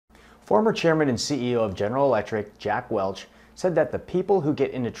Former chairman and CEO of General Electric, Jack Welch, said that the people who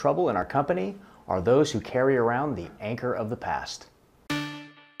get into trouble in our company are those who carry around the anchor of the past.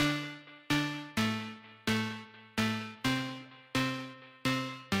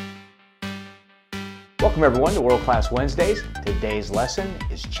 Welcome everyone to World Class Wednesdays. Today's lesson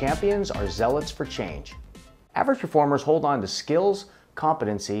is Champions are Zealots for Change. Average performers hold on to skills,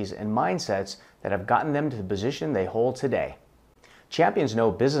 competencies, and mindsets that have gotten them to the position they hold today. Champions know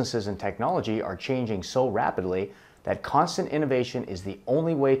businesses and technology are changing so rapidly that constant innovation is the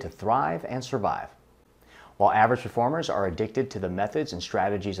only way to thrive and survive. While average performers are addicted to the methods and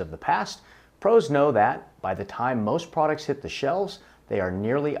strategies of the past, pros know that by the time most products hit the shelves, they are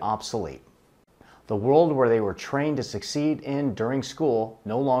nearly obsolete. The world where they were trained to succeed in during school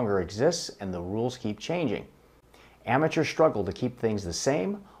no longer exists, and the rules keep changing. Amateurs struggle to keep things the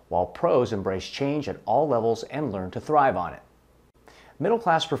same, while pros embrace change at all levels and learn to thrive on it.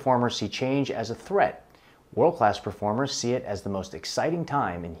 Middle-class performers see change as a threat. World-class performers see it as the most exciting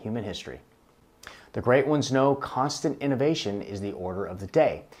time in human history. The great ones know constant innovation is the order of the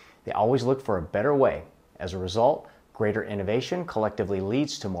day. They always look for a better way. As a result, greater innovation collectively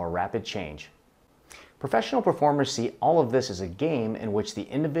leads to more rapid change. Professional performers see all of this as a game in which the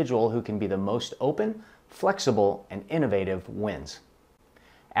individual who can be the most open, flexible, and innovative wins.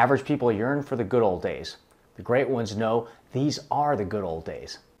 Average people yearn for the good old days. The great ones know these are the good old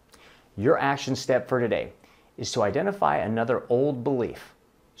days. Your action step for today is to identify another old belief,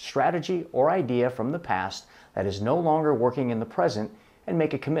 strategy, or idea from the past that is no longer working in the present and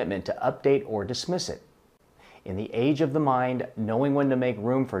make a commitment to update or dismiss it. In the age of the mind, knowing when to make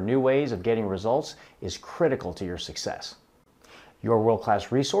room for new ways of getting results is critical to your success. Your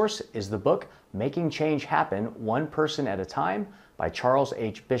world-class resource is the book Making Change Happen One Person at a Time by Charles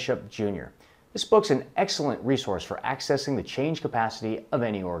H. Bishop, Jr. This book's an excellent resource for accessing the change capacity of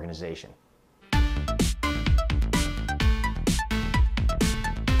any organization.